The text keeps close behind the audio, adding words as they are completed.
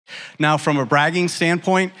Now, from a bragging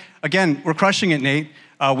standpoint, again, we're crushing it, Nate.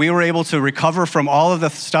 We were able to recover from all of the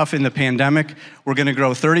stuff in the pandemic. We're gonna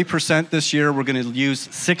grow 30% this year. We're gonna use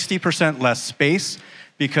 60% less space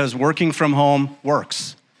because working from home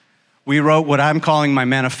works. We wrote what I'm calling my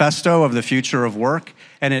manifesto of the future of work,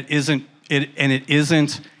 and it isn't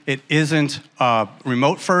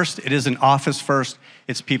remote first, it isn't office first,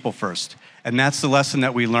 it's people first. And that's the lesson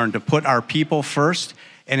that we learned, to put our people first,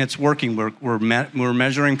 and it's working. We're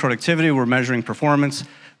measuring productivity, we're measuring performance,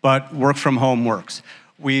 but work from home works.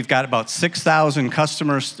 We've got about 6,000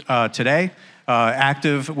 customers today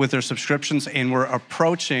active with their subscriptions, and we're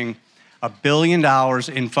approaching $1 billion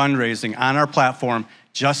in fundraising on our platform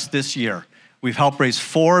just this year. We've helped raise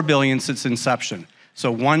 $4 billion since inception.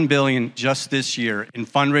 So $1 billion just this year in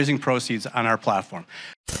fundraising proceeds on our platform.